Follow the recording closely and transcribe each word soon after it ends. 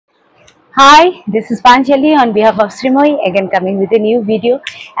Hi, this is Panchali on behalf of Srimoyee, again coming with a new video.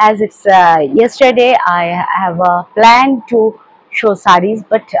 As it's yesterday, I have a plan to show sarees,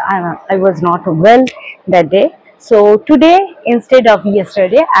 but I was not well that day. So today, instead of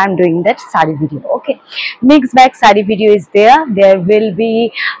yesterday, I am doing that saree video. Okay, mixed bag saree video is there. There will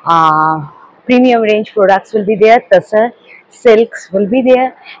be premium range products will be there. Tasar silks will be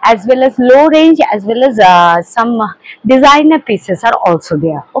there, as well as low range, as well as some designer pieces are also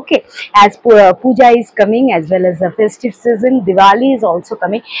there. Okay, as puja is coming, as well as the festive season, Diwali is also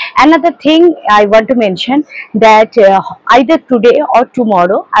coming. Another thing I want to mention that either today or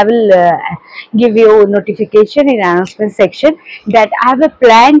tomorrow I will give you notification in announcement section that I have a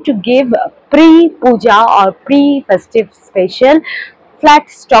plan to give pre puja or pre festive special flat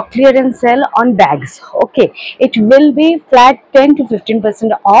stock clearance sale on bags. Okay, it will be flat 10 to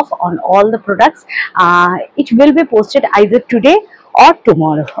 15% off on all the products. It will be posted either today or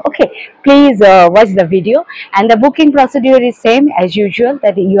tomorrow. Okay, please watch the video, and the booking procedure is same as usual,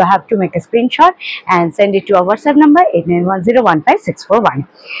 that you have to make a screenshot and send it to our WhatsApp number 8910156141.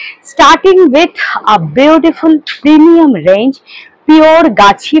 Starting with a beautiful premium range, pure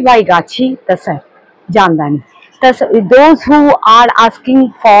gachi by gachi tasar jamdani. Those who are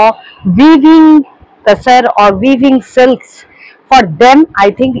asking for weaving tasar or weaving silks, for them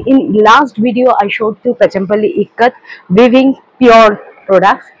I think in last video I showed you Pachampalli Ikkat weaving pure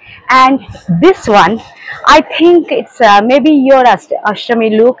products, and this one I think it's maybe your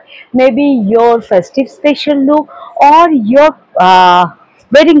Ashtami look, maybe your festive special look, or your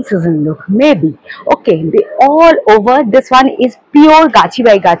wedding season look, maybe. Okay, they all over. This one is pure gachi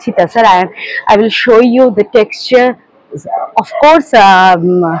by gachi tasar. I will show you the texture. Of course, there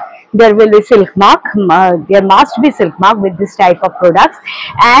will be silk mark. There must be silk mark with this type of products,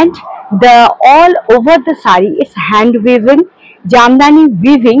 and the all over the sari is hand weaving, jamdani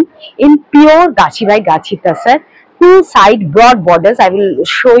weaving in pure gachi by gachi tasar. Two side broad borders. I will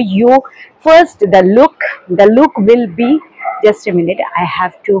show you first the look. The look will be, just a minute, I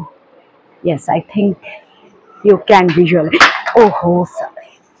have to, yes, I think you can visualize. Oh,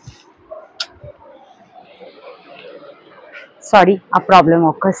 sorry, a problem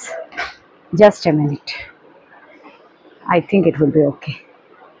occurs. Just a minute. I think it will be okay.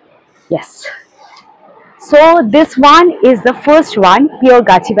 Yes. So this one is the first one, pure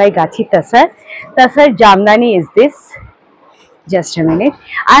gachi by gachi tasar. Tasar jamdani is this. Just a minute.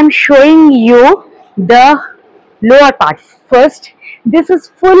 I am showing you the lower part first. This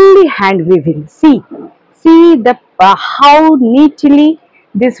is fully hand weaving. See the how neatly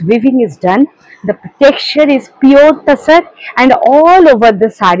this weaving is done. The texture is pure tasar, and all over the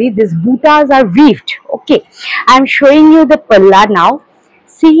sari these butas are weaved. Okay, I am showing you the palla now.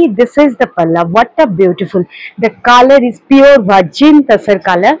 See, this is the palla. What a beautiful. The color is pure virgin tasar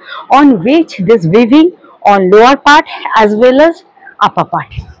color, on which this weaving on lower part as well as upper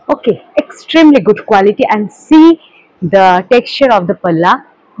part. Okay, extremely good quality, and see the texture of the palla.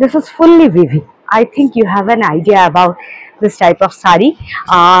 This is fully weaving. I think you have an idea about this type of sari.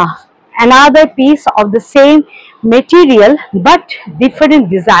 Another piece of the same material but different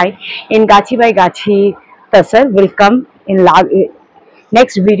design in gachi by gachi tasar will come in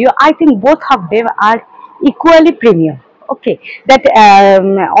next video. I think both of them are equally premium. Okay, that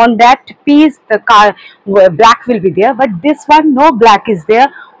on that piece the black will be there, but this one no black is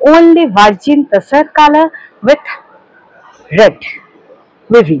there, only virgin tasar color with red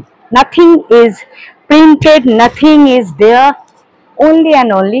weaving. Nothing is printed, nothing is there, only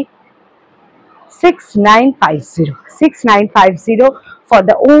and only 6950 for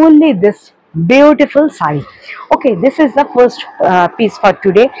the only this beautiful sari. Okay, this is the first piece for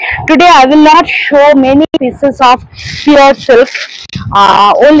today. Today I will not show many pieces of pure silk,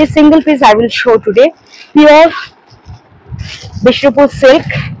 only single piece I will show today. Pure Bishnupur silk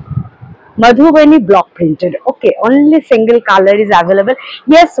Madhubani block printed. Okay, only single color is available.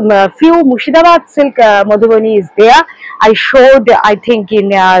 Yes, few Murshidabad silk Madhubani is there. I showed, I think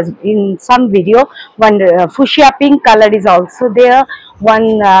in some video, one fuchsia pink color is also there.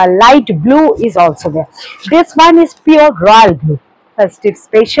 One light blue is also there. This one is pure royal blue. Festive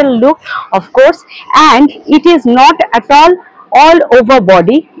special look, of course, and it is not at all over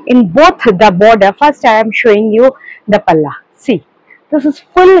body. In both the border, first I am showing you the palla. See, this is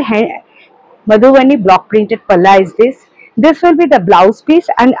full Madhubani block printed palla is this. This will be the blouse piece,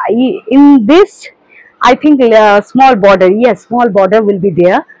 and in this I think small border, yes, small border will be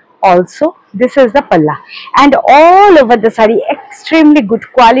there also. This is the palla, and all over the sari extremely good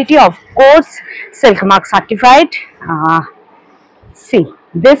quality, of course, silk mark certified. See,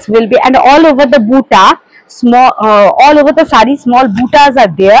 this will be, and all over the buta, small, all over the sari small butas are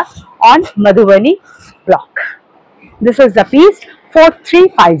there on Madhubani block. This is the piece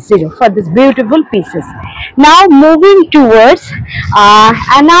 4350 for this beautiful pieces. Now moving towards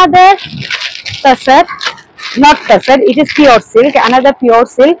another tasar, not tasar, it is pure silk, another pure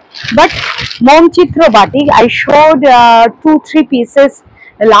silk, but Mom Chitro batik. I showed 2-3 pieces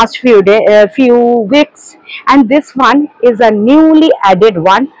last few weeks, and this one is a newly added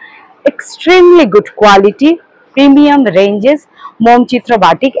one, extremely good quality, premium ranges, Mom Chitra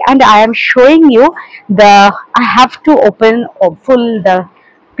batik, and I am showing you the. I have to open full the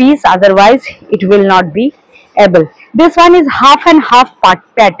piece, otherwise it will not be able. This one is half and half part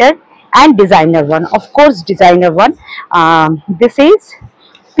pattern and designer one. Of course, designer one. This is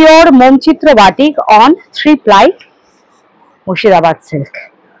pure Mom Chitra batik on 3-ply Mushirabad silk.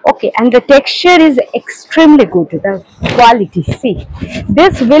 Okay, and the texture is extremely good. The quality, see,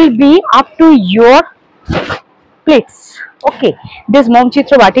 this will be up to your plates. Okay, this Mom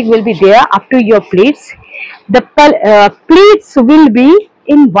Chitra batik will be there up to your plates. The plates will be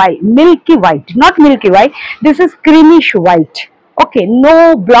in white, milky white, not milky white. This is creamish white. Okay,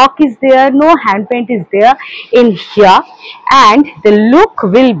 no block is there, no hand paint is there in here, and the look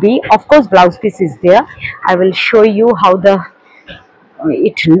will be, of course, blouse piece is there. I will show you how the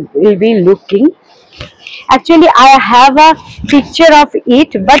it will be looking. Actually, I have a picture of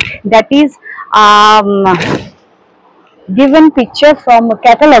it, but that is given picture from a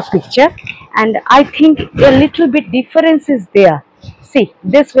catalog picture, and I think a little bit difference is there. See,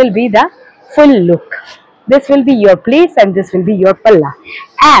 this will be the full look. This will be your pleats and this will be your palla,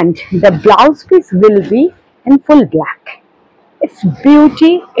 and the blouse piece will be in full black. It's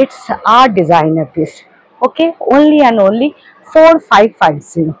beauty, it's our designer piece. Okay, only and only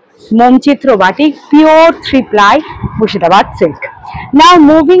 4550. Mom Chitro batik, pure 3-ply Mushirabad silk. Now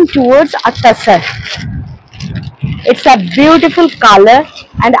moving towards a tasar. It's a beautiful color,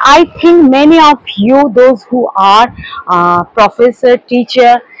 and I think many of you, those who are professor,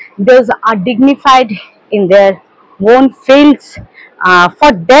 teacher, those are dignified in their own fields.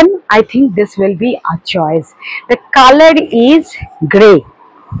 For them, I think this will be a choice. The color is grey.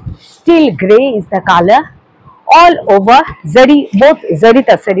 Still grey is the color. All over zari, both zari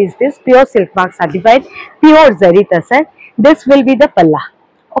tasar is this, pure silk mark certified, pure zari tasar. This will be the palla.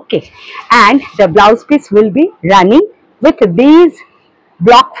 Okay, and the blouse piece will be running with these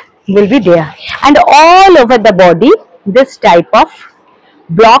block will be there, and all over the body this type of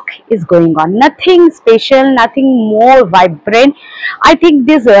block is going on. Nothing special, nothing more vibrant. I think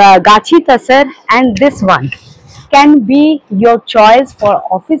this gachi tasar and this one can be your choice for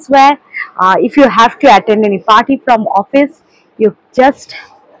office wear. If you have to attend any party from office, you just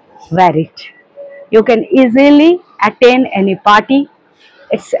wear it. You can easily attend any party.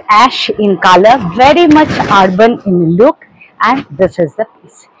 It's ash in color, very much urban in look, and this is the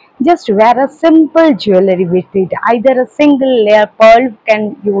piece. Just wear a simple jewelry with it. Either a single layer pearl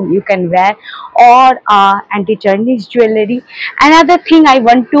you can wear, or anti-Chinese jewelry. Another thing I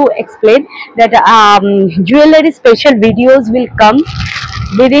want to explain that jewelry special videos will come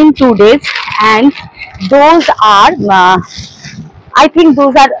within 2 days, and those are I think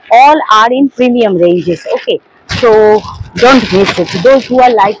those are all are in premium ranges. Okay, so don't miss it. Those who are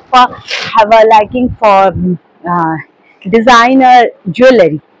have a liking for designer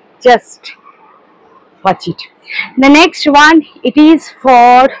jewelry, just watch it. The next one, it is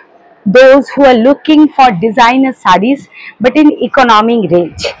for those who are looking for designer sarees but in economic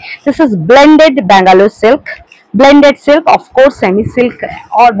range. This is blended Bangalore silk. Blended silk, of course, semi silk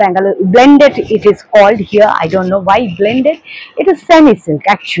or Bangalore blended it is called here. I don't know why blended. It is semi silk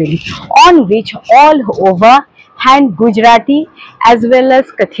actually, on which all over hand Gujarati as well as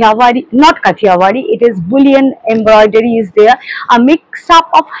Kathiawadi, not Kathiawadi, it is bullion embroidery is there, a mix up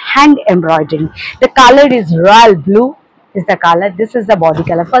of hand embroidery. The color is royal blue is the color. This is the body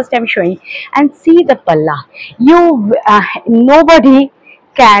color. First I am showing, and see the palla. You nobody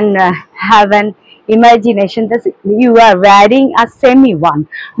can have an imagination that you are wearing a semi one,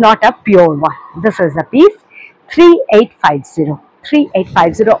 not a pure one. This is the piece 3850.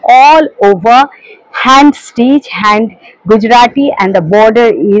 3850 all over hand stitch, hand Gujarati, and the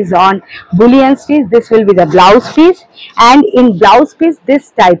border is on bullion stitch. This will be the blouse piece, and in blouse piece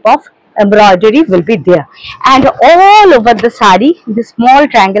this type of embroidery will be there, and all over the sari the small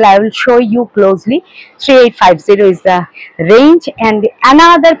triangle I will show you closely. 3850 is the range, and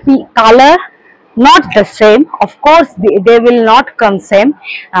another color not the same, of course they will not come same.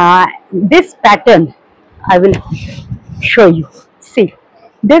 This pattern I will show you. See,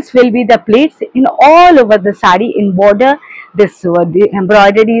 this will be the pleats in all over the sari in border. This the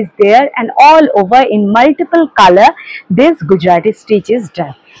embroidery is there, and all over in multiple color this Gujarati stitch is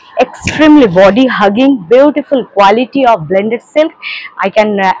done. Extremely body hugging, beautiful quality of blended silk. I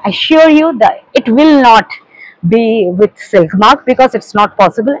can assure you that it will not be with silk mark, because it's not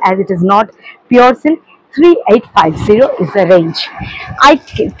possible, as it is not pure silk. 3850 is the range. I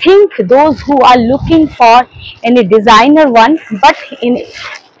think those who are looking for any designer one but in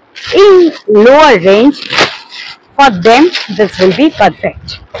lower range, for them this will be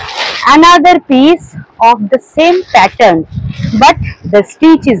perfect. Another piece of the same pattern, but the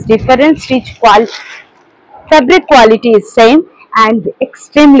stitch is different, fabric quality is same, and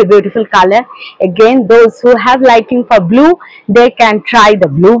extremely beautiful color. Again, those who have liking for blue, they can try the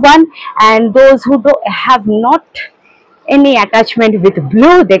blue one, and those who have not any attachment with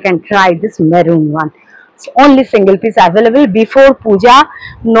blue, they can try this maroon one. It's only single piece available before puja.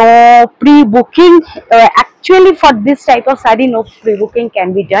 No pre-booking. Actually, for this type of saree, no pre-booking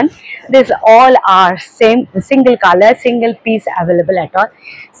can be done. This all are same, single color, single piece available at all.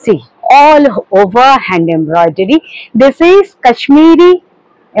 See, all over hand embroidery. This is Kashmiri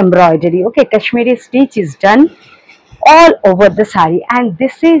embroidery. Okay, Kashmiri stitch is done all over the saree, and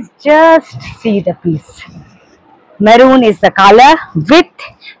this is just, see the piece. Maroon is the color, with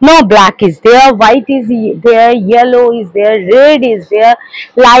no black is there, white is there, yellow is there, red is there,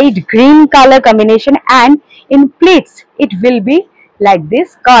 light green color combination, and in pleats it will be like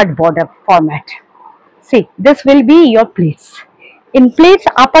this card border format. See, this will be your pleats. In pleats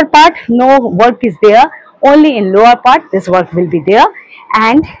upper part no work is there, only in lower part this work will be there,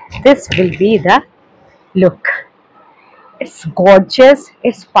 and this will be the look. It's gorgeous,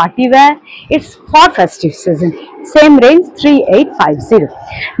 it's party wear, it's for festive season. Same range 3850.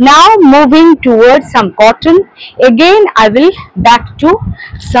 Now moving towards some cotton. Again I will back to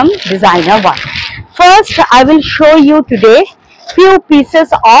some designer one. First I will show you today few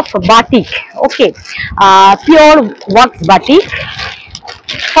pieces of batik. Okay, pure wax batik.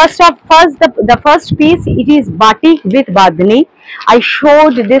 First, the first piece, it is batik with badhani. I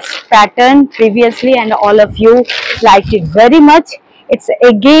showed this pattern previously and all of you liked it very much. It's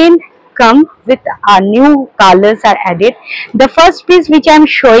again come with new colors are added. The first piece which I am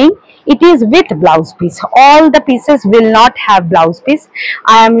showing, it is with blouse piece. All the pieces will not have blouse piece.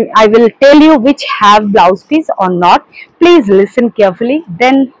 I will tell you which have blouse piece or not. Please listen carefully.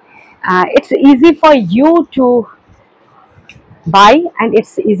 Then it's easy for you to buy, and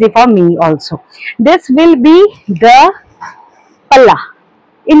it's easy for me also. This will be the palla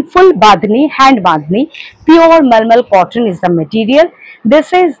in full badhani, hand badhani. Pure malmal cotton is the material.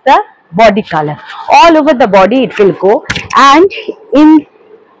 This is the body color. All over the body it will go, and in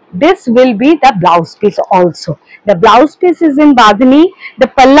this will be the blouse piece also. The blouse piece is in badhani, the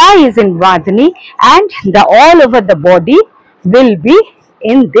palla is in badhani, and the all over the body will be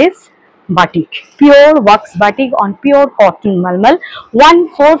in this batik, pure wax batik on pure cotton malmal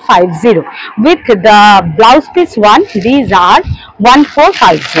 1450. With the blouse piece one, these are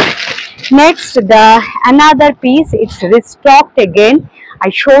 1450. Next, the another piece, it's restocked again. I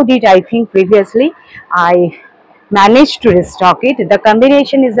showed it I think previously. I managed to restock it. The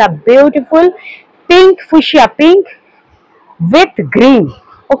combination is a beautiful pink, fuchsia pink with green.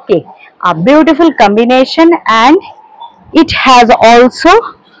 Okay, a beautiful combination, and it has also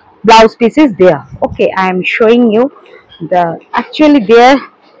blouse pieces there. Okay, I am showing you the actually their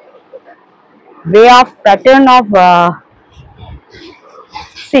way of pattern of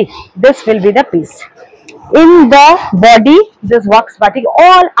see, this will be the piece. In the body, this wax batik,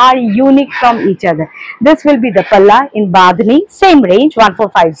 all are unique from each other. This will be the palla in badhani, same range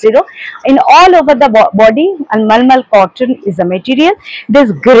 1450. In all over the body, and malmal cotton is the material.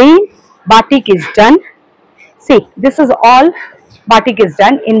 This green batik is done. See, this is all batik is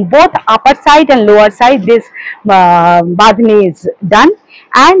done. In both upper side and lower side, this badhani is done,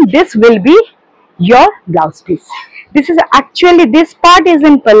 and this will be your blouse piece. This is actually, this part is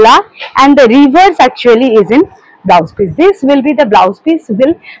in palla, and the reverse actually is in blouse piece. This will be the blouse piece,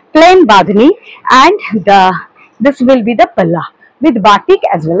 will plain badhani, and this will be the palla with batik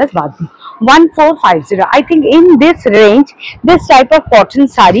as well as badhani. 1450. I think in this range, this type of cotton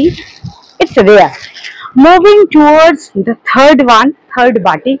saree, it's rare. Moving towards the third one, third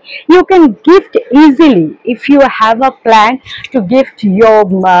batik, you can gift easily if you have a plan to gift your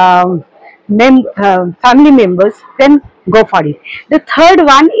family members, then go for it. The third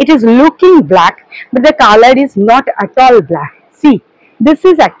one, it is looking black, but the color is not at all black. See, this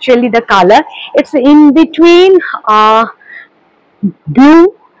is actually the color. It's in between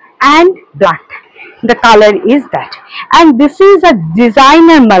blue and black. The color is that, and this is a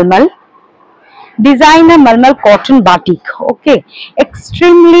designer malmal. designer malmal cotton batik. Okay,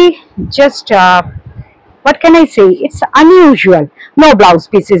 extremely just what can I say? It's unusual. No blouse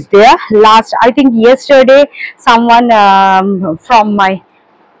piece is there. Last, I think yesterday, someone from my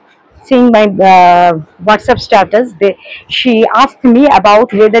seeing my WhatsApp status, she asked me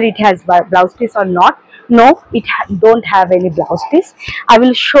about whether it has blouse piece or not. No, it don't have any blouse piece. I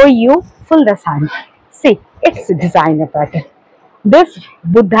will show you full design. See, it's a designer pattern. This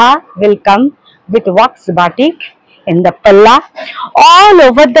Buddha will come with wax batik in the palla, all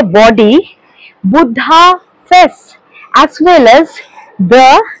over the body, Buddha face, as well as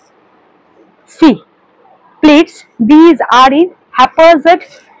the see pleats. These are in haphazard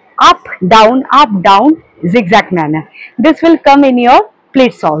up down zigzag manner. This will come in your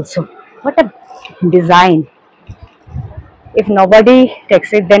pleats also. What a design! If nobody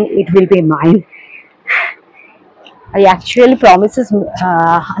takes it, then it will be mine. I actually promises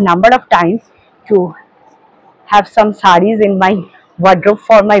a number of times to have some sarees in my wardrobe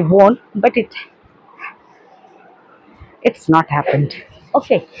for my own, but it's not happened.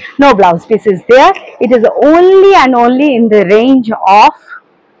 Okay, no blouse piece is there. It is only and only in the range of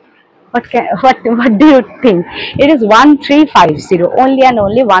what do you think? It is 1350. Only and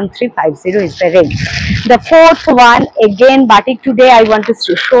only 1350 is the range. The fourth one, again batik. Today I want to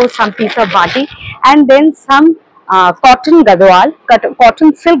show some piece of batik, and then some cotton gadwal,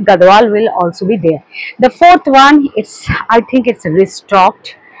 cotton silk gadwal will also be there. The fourth one, I think it's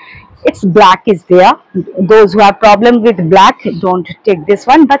restocked. It's black is there. Those who have problem with black, don't take this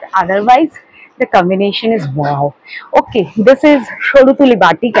one, but otherwise the combination is wow. Okay, this is Shodutuli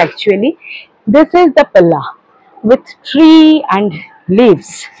batik actually. This is the pilla with tree and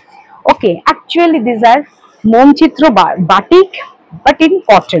leaves. Okay, actually these are Momchitro batik, but in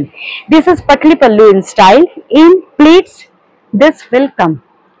cotton. This is Patli Pallu in style. In pleats, this will come.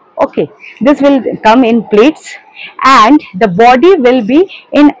 Okay, this will come in pleats, and the body will be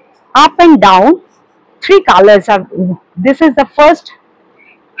in up and down. Three colors are. This is the first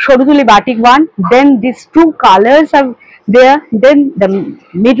Shodutuli batik one. Then these two colors are there. Then the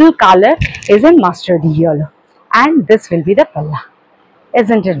middle color is in mustard yellow, and this will be the palla.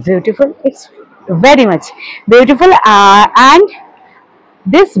 Isn't it beautiful? It's very much beautiful, and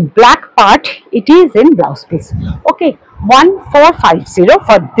this black part, it is in blouse piece. Okay, 1450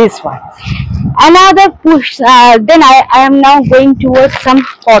 for this one. Another push, then I am now going towards some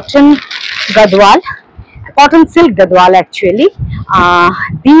cotton gadwal, cotton silk gadwal actually.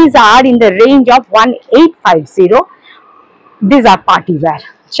 These are in the range of 1850. These are party wear,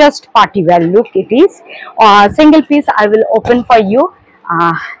 just party wear look it is. Single piece I will open for you.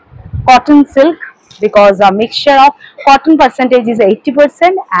 Cotton silk, because a mixture of cotton percentage is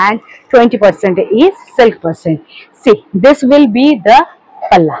 80% and 20% is silk percent. See, this will be the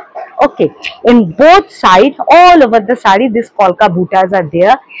palla. Okay, in both sides, all over the sari, these polka buttas are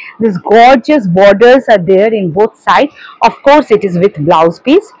there. These gorgeous borders are there in both sides. Of course, it is with blouse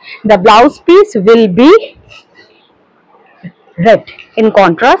piece. The blouse piece will be red in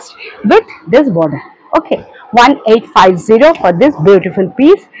contrast with this border. Okay, 1850 for this beautiful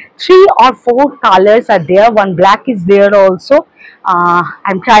piece. 3 or 4 colors are there. One black is there also.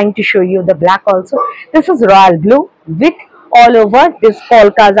 I'm trying to show you the black also. This is royal blue with all over. These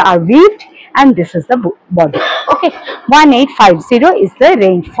polkas are weaved, and this is the body. Okay, 1850 is the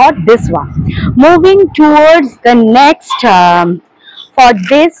range for this one. Moving towards the next, for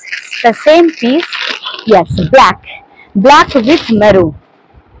this, the same piece. Yes, black with maroon.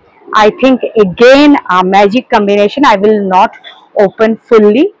 I think again a magic combination. I will not open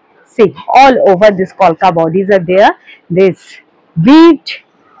fully. See, all over this polka bodies are there. This weaved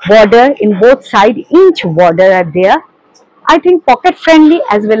border in both sides, each border are there. I think pocket friendly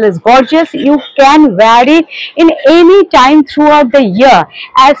as well as gorgeous. You can wear it in any time throughout the year,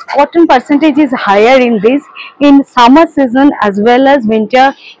 as cotton percentage is higher in this. In summer season as well as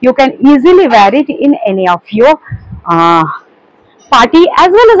winter, you can easily wear it in any of your party as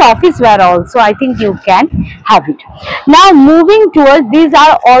well as office wear also. I think you can have it. Now moving towards, these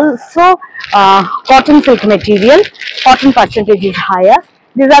are also cotton silk material. Cotton percentage is higher.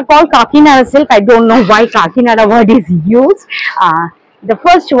 These are called Kakinada silk. I don't know why Kakinada word is used. The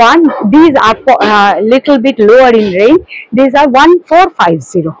first one, these are little bit lower in range. These are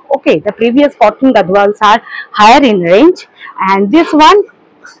 1450. Okay, the previous cotton gadwals are higher in range, and this one,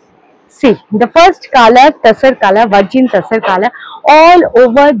 see, the first color, tasar color, virgin tasar color, all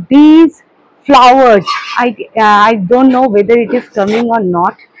over these flowers. I don't know whether it is coming or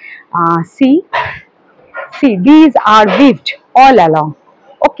not. See, these are weaved all along.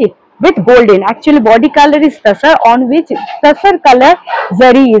 Okay, with golden. Actually body color is tasar, on which tasar color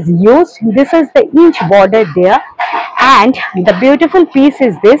zari is used. This is the inch border there, and the beautiful piece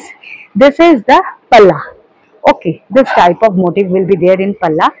is this. This is the palla. Okay, this type of motif will be there in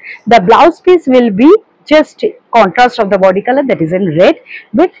palla. The blouse piece will be just contrast of the body color, that is in red,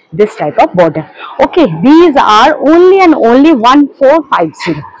 with this type of border. Okay, these are only and only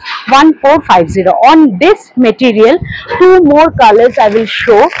 1450. 1450. On this material, two more colors I will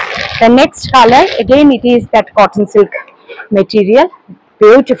show. The next color, again it is that cotton silk material.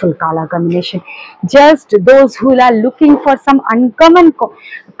 Beautiful color combination. Just those who are looking for some uncommon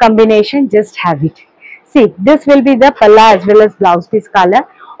combination, just have it. See, this will be the palla as well as blouse piece color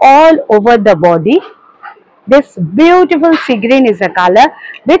all over the body. This beautiful sea green is the color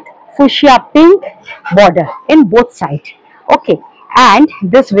with fuchsia pink border in both sides. Okay, and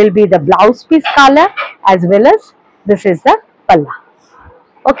this will be the blouse piece color as well as this is the palla.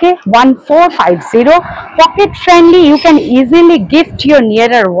 Okay, 1450, pocket friendly. You can easily gift your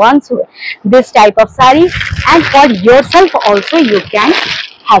nearer ones this type of saree, and for yourself also you can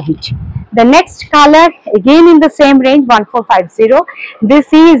have it. The next color again in the same range, 1450.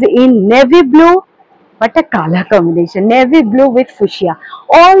 This is in navy blue. What a color combination, navy blue with fuchsia.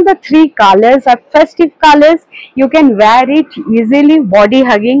 All the three colors are festive colors. You can wear it easily, body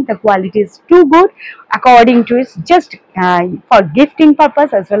hugging. The quality is too good according to it's just for gifting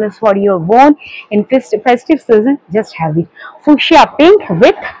purpose as well as for your own in festive season. Just have it. Fuchsia pink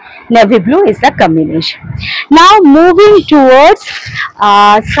with navy blue is the combination. Now moving towards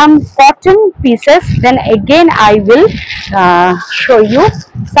some cotton pieces, then again I will show you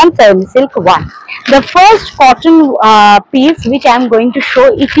some semi silk one. The first cotton piece which I am going to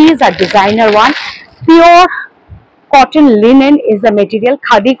show, it is a designer one. Pure cotton linen is the material,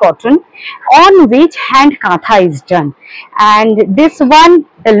 khadi cotton, on which hand kantha is done. And this one,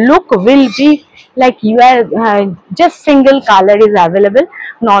 the look will be like you are just single color is available,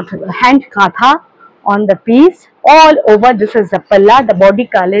 not hand kantha on the piece all over. This is the palla. The body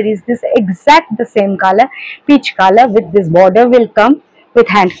color is this exact the same color, peach color, with this border will come with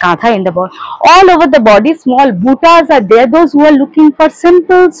hand kantha in the body. All over the body, small buttas are there. Those who are looking for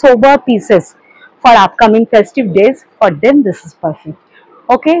simple, sober pieces for upcoming festive days, for them this is perfect.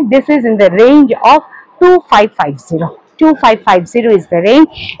 Okay, this is in the range of 2550. 2550 is the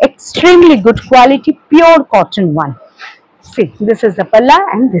range. Extremely good quality, pure cotton one. See, this is the palla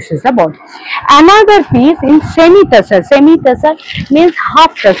and this is the body. Another piece in semi tasar. Semi tasar means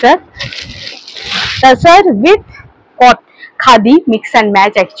half tasar. Tasar with khadi, mix and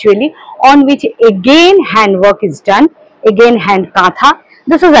match actually, on which again handwork is done, again hand kantha.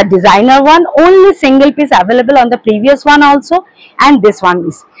 This is a designer one, only single piece available on the previous one also, and this one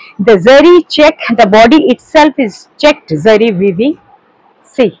is the zari check. The body itself is checked zari weaving.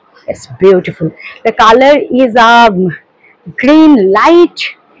 See, it's beautiful. The color is green, light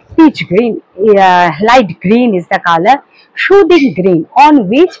peach green, light green is the color, shooting green, on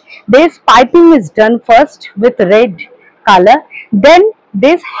which this piping is done first with red color, then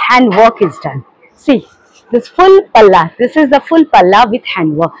this handwork is done. See, this full palla, this is the full palla with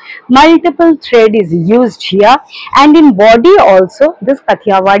handwork. Multiple thread is used here, and in body also this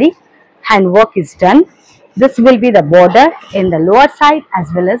kathiawadi handwork is done. This will be the border in the lower side as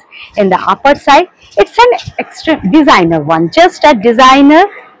well as in the upper side. It's an extra designer one, just a designer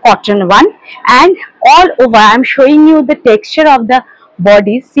cotton one, and all over I am showing you the texture of the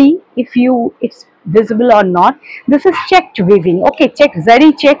body. See if it's visible or not. This is checked weaving. Okay, checked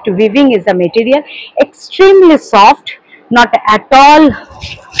zari checked weaving is the material. Extremely soft, not at all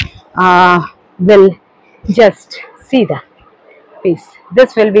will just see the piece.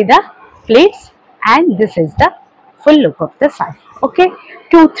 This will be the plates, and this is the full look of the side. Okay,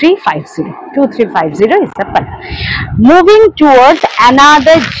 2350. 2350 is the palla. Moving towards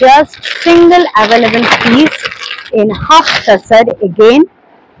another just single available piece in half tasar, again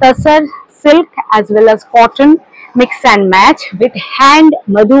tasar silk as well as cotton, mix and match with hand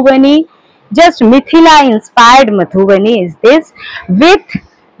madhubani. Just Mithila inspired madhubani is this, with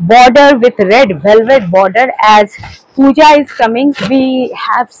border with red velvet border. As puja is coming, we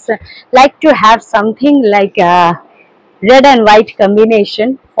have like to have something like a red and white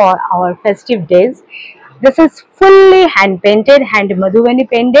combination for our festive days. This is fully hand painted, hand madhubani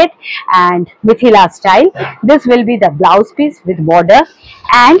painted and Mithila style. This will be the blouse piece with border,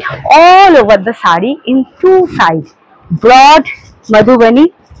 and all over the sari in two sides broad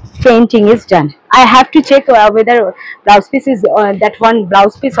madhubani painting is done. I have to check whether blouse piece is that one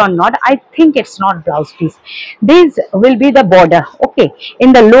blouse piece or not. I think it's not blouse piece. This will be the border. Okay,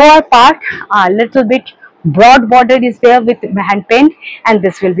 in the lower part a little bit broad border is there with hand paint, and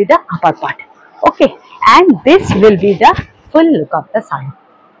this will be the upper part. Okay, and this will be the full look of the sari.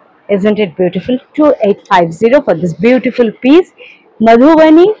 Isn't it beautiful? 2850 for this beautiful piece.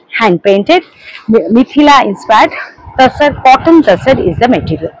 Madhubani hand painted, Mithila inspired. Tasar, cotton tasar is the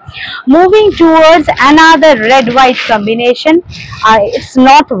material. Moving towards another red white combination. It's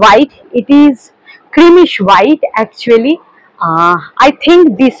not white, it is creamish white actually. I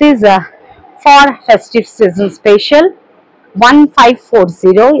think this is for festive season special.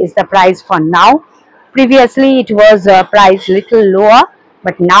 1540 is the price for now. Previously it was priced little lower,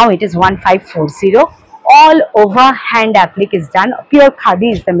 but now it is 1540. All over hand applique is done. Pure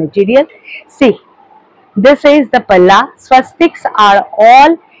khadi is the material. See, this is the palla. Swastiks are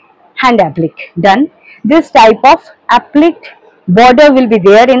all hand applique done. This type of applique border will be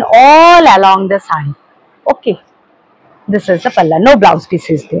there in all along the sari. Okay. This is the palla, no blouse piece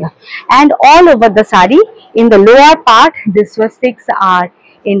is there. And all over the sari, in the lower part, the swastiks are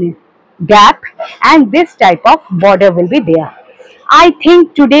in gap, and this type of border will be there. I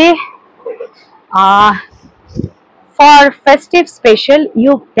think today, for festive special,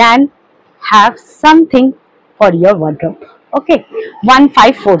 you can have something for your wardrobe. Okay,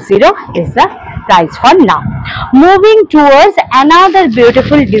 1540 is the price for now. Moving towards another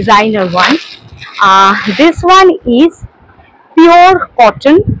beautiful designer one. This one is pure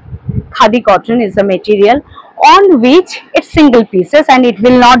cotton. Khadi cotton is the material on which it's single pieces and it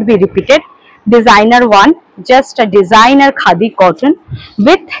will not be repeated. Designer one, just a designer khadi cotton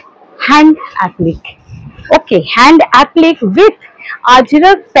with hand applique. Okay, hand applique with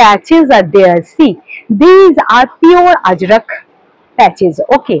ajrak patches are there. See, these are pure ajrak patches.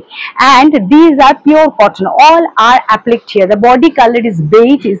 Okay, and these are pure cotton. All are appliqued here. The body color is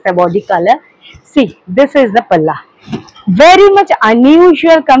beige, is the body color. See, this is the palla. Very much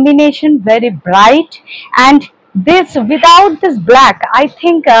unusual combination, very bright, and this without this black, I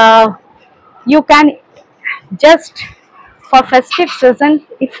think you can just for festive season,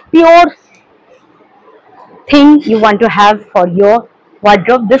 if pure thing you want to have for your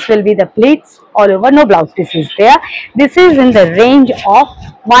wardrobe, this will be the pleats all over, no blouse pieces there. This is in the range of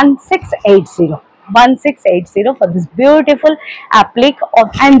 1680. 1680 for this beautiful applique of,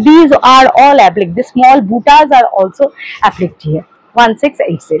 and these are all applique. The small buttas are also appliqued here.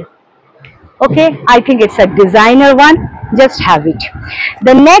 1680. Okay, I think it's a designer one. Just have it.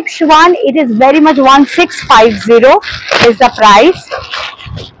 The next one, it is very much 1650 is the price.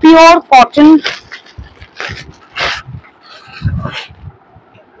 Pure cotton,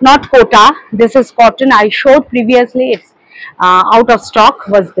 not kota. This is cotton. I showed previously. It's out of stock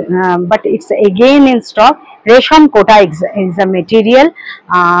was, but it's again in stock. Resham kota is a material.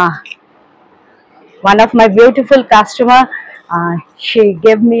 One of my beautiful customer, she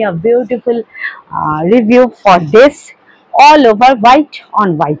gave me a beautiful review for this. All over white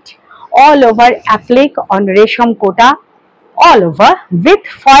on white, all over applique on resham kota, all over with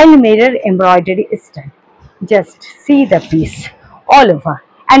foil mirror embroidery style. Just see the piece all over,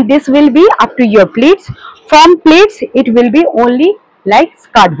 and this will be up to your pleats. From pleats it will be only like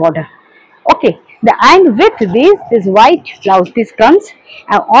skirt border. Okay, and with this white blouse piece comes,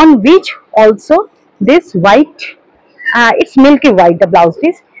 on which also this white, it's milky white, the blouse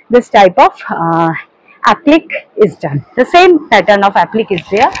piece. This type of applique is done. The same pattern of applique is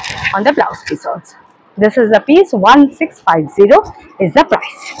there on the blouse piece also. This is the piece. 1650 is the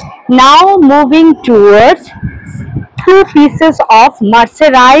price. Now moving towards two pieces of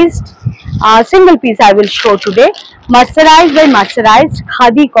mercerized single piece I will show today. Mercerized by mercerized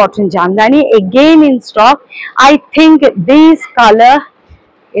khadi cotton jamdani, again in stock. I think this color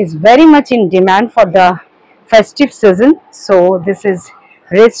is very much in demand for the festive season, so this is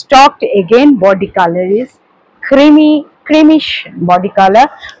restocked again. Body color is creamish body color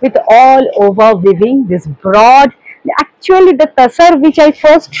with all over weaving, this broad. Actually the tasar which I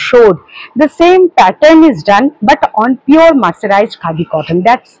first showed, the same pattern is done but on pure mercerized khadi cotton.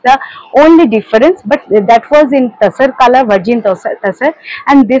 That's the only difference, but that was in tasar color, virgin tasar,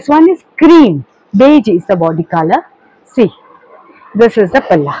 and this one is cream beige is the body color. See, this is the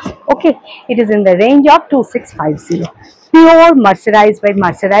palla. Okay, it is in the range of 2650. Pure mercerized by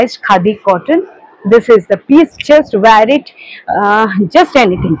mercerized khadi cotton. This is the piece. Just wear it, just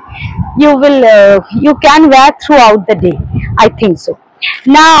anything. You can wear throughout the day. I think so.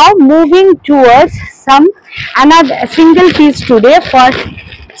 Now moving towards another single piece today for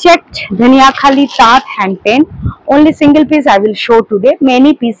checked dhaniya khali tat hand paint. Only single piece I will show today.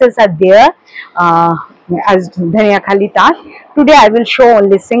 Many pieces are there as dhaniya khali tat. Today I will show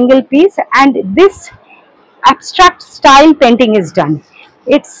only single piece, and this abstract style painting is done.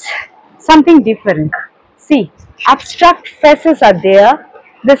 It's something different. See, abstract faces are there.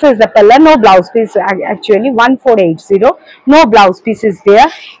 This is the palla, no blouse piece actually, 1480. No blouse piece is there.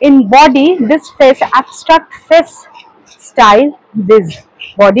 In body, this face, abstract face style, this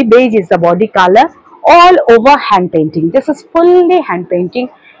body beige is the body color. All over hand painting. This is fully hand painting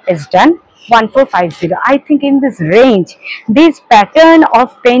is done. 1450. I think in this range, this pattern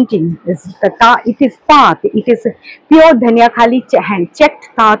of painting is it is taat. It is pure dhania khali hand checked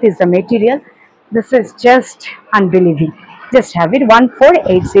taat is the material. This is just unbelievable. Just have it.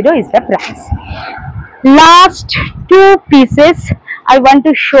 1480 is the price. Last two pieces I want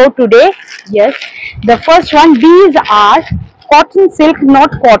to show today. Yes, the first one, these are cotton silk,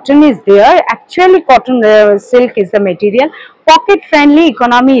 not cotton is there. Actually cotton silk is the material. Pocket friendly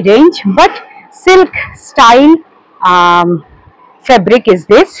economy range, but silk style fabric is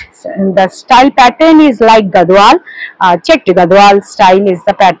this. The style pattern is like gadwal, checked gadwal style is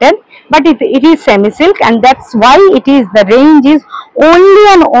the pattern, but it is semi silk, and that's why it is, the range is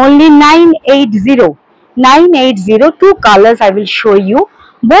only and only 980. 980. Two colors I will show you.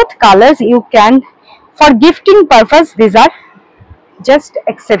 Both colors you can, for gifting purpose, these are just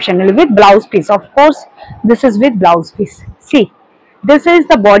exceptional with blouse piece. Of course, this is with blouse piece. See, this is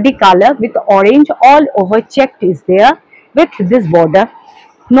the body color with orange all over checked is there with this border.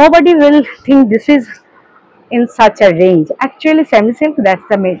 Nobody will think this is in such a range. Actually semi silk, that's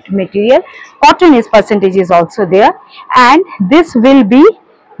the material. Cotton is percentage is also there, and this will be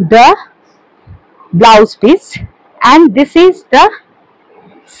the blouse piece, and this is the,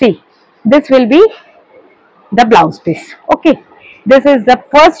 see, this will be the blouse piece. Okay, this is the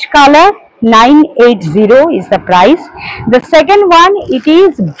first color. 980 is the price. The second one, it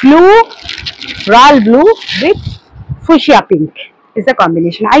is blue, royal blue with fuchsia pink is the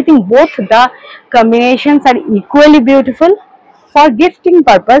combination. I think both the combinations are equally beautiful. For gifting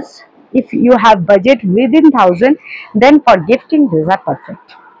purpose, if you have budget within 1000, then for gifting these are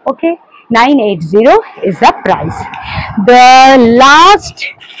perfect. Okay, 980 is the price. The last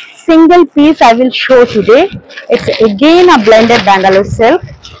single piece I will show today, it's again a blended Bangalore silk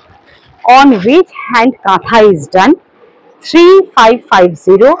on which hand katha is done.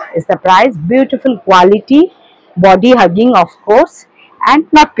 3550 is the price. Beautiful quality, body hugging of course, and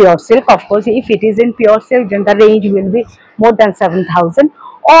not pure silk. Of course, if it is in pure silk, then the range will be more than 7000.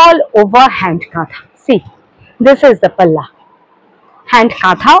 All over hand katha. See, this is the palla. Hand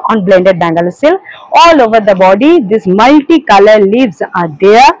katha on blended Bangalore silk. All over the body, this multi-color leaves are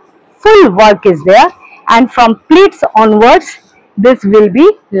there. Full work is there, and from pleats onwards, this will be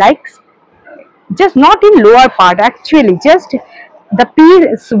like, just not in lower part, actually just the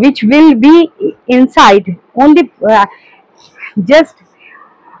piece which will be inside only, just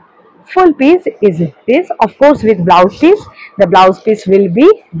full piece is this. Of course, with blouse piece, the blouse piece will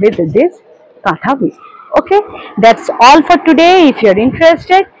be with this katha weave. Okay, that's all for today. If you're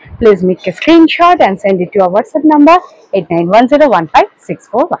interested, please make a screenshot and send it to our WhatsApp number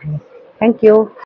 8910156418. Thank you.